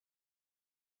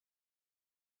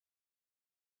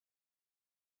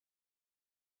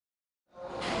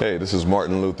Hey, this is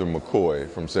Martin Luther McCoy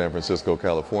from San Francisco,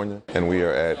 California, and we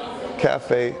are at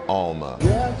Cafe Alma.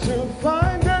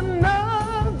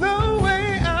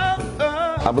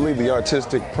 I believe the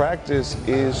artistic practice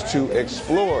is to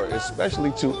explore,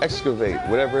 especially to excavate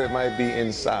whatever it might be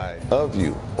inside of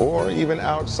you or even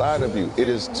outside of you. It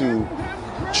is to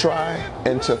try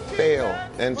and to fail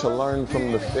and to learn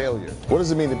from the failure. What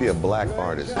does it mean to be a black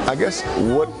artist? I guess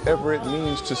whatever it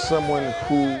means to someone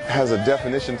who has a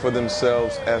definition for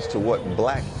themselves as to what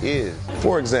black is.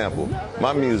 For example,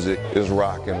 my music is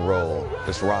rock and roll.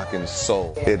 It's rock and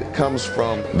soul. It comes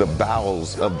from the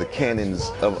bowels of the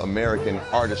canons of American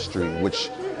artistry, which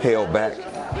hail back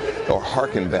or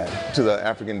harken back to the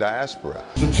African diaspora.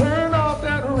 So turn off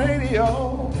that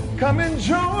radio, come and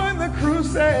join the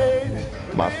crusade.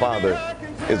 My father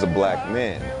is a black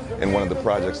man, and one of the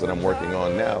projects that I'm working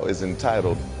on now is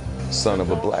entitled Son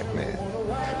of a Black Man,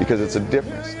 because it's a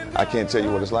difference. I can't tell you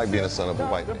what it's like being a son of a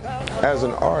white man. As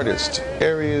an artist,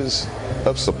 areas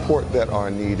of support that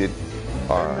are needed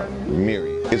are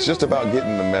myriad. It's just about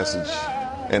getting the message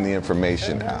and the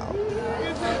information out.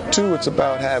 Two, it's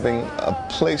about having a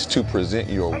place to present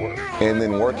your work, and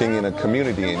then working in a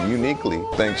community, and uniquely,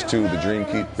 thanks to the Dream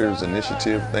Keepers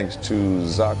Initiative, thanks to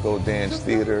Zaccho Dance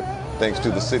Theater, thanks to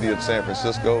the city of San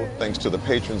Francisco, thanks to the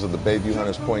patrons of the Bayview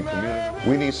Hunters Point community.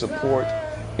 We need support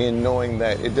in knowing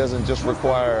that it doesn't just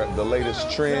require the latest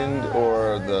trend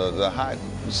or the hot,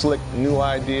 slick new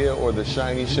idea or the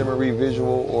shiny, shimmery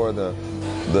visual or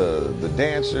the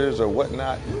dancers or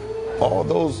whatnot. All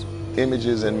those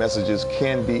images and messages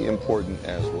can be important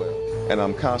as well. And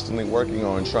I'm constantly working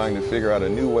on trying to figure out a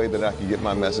new way that I can get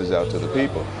my message out to the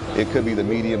people. It could be the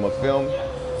medium of film,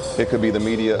 it could be the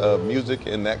media of music,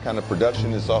 and that kind of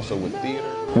production is also with theater.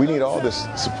 We need all this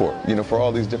support, for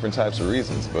all these different types of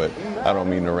reasons, but I don't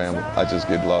mean to ramble. I just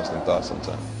get lost in thought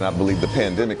sometimes. And I believe the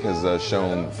pandemic has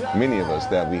shown many of us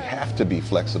that we have to be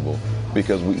flexible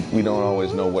because we don't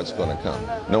always know what's going to come.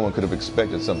 No one could have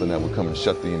expected something that would come and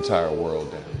shut the entire world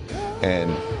down.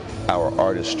 And our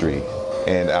artistry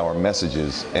and our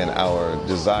messages and our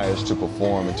desires to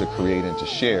perform and to create and to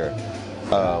share,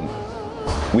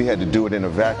 we had to do it in a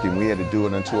vacuum. We had to do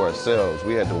it unto ourselves.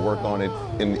 We had to work on it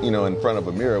in front of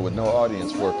a mirror with no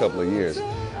audience for a couple of years.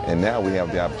 And now we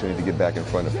have the opportunity to get back in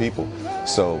front of people.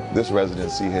 So this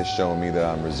residency has shown me that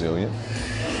I'm resilient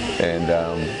and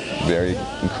very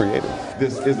creative.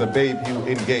 This is a Bayview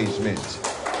engagement.